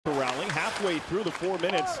halfway through the 4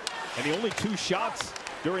 minutes, and the only 2 shots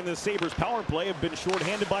during the Sabres power play have been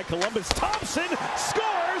shorthanded by Columbus. Thompson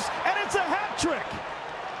scores, and it's a hat trick.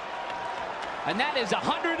 And that is a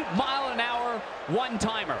 100-mile-an-hour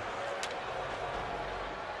one-timer.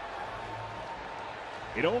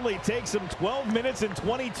 It only takes him 12 minutes and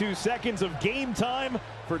 22 seconds of game time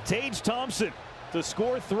for Tage Thompson to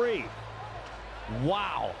score 3.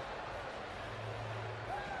 Wow.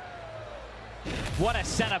 What a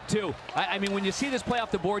setup, too. I mean, when you see this play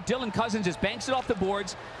off the board, Dylan Cousins just banks it off the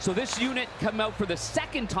boards. So this unit come out for the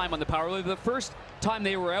second time on the power play. The first time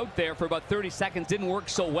they were out there for about 30 seconds didn't work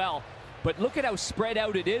so well. But look at how spread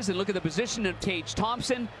out it is, and look at the position of Tage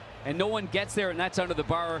Thompson. And no one gets there, and that's under the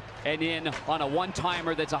bar and in on a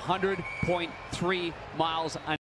one-timer that's 100.3 miles an hour.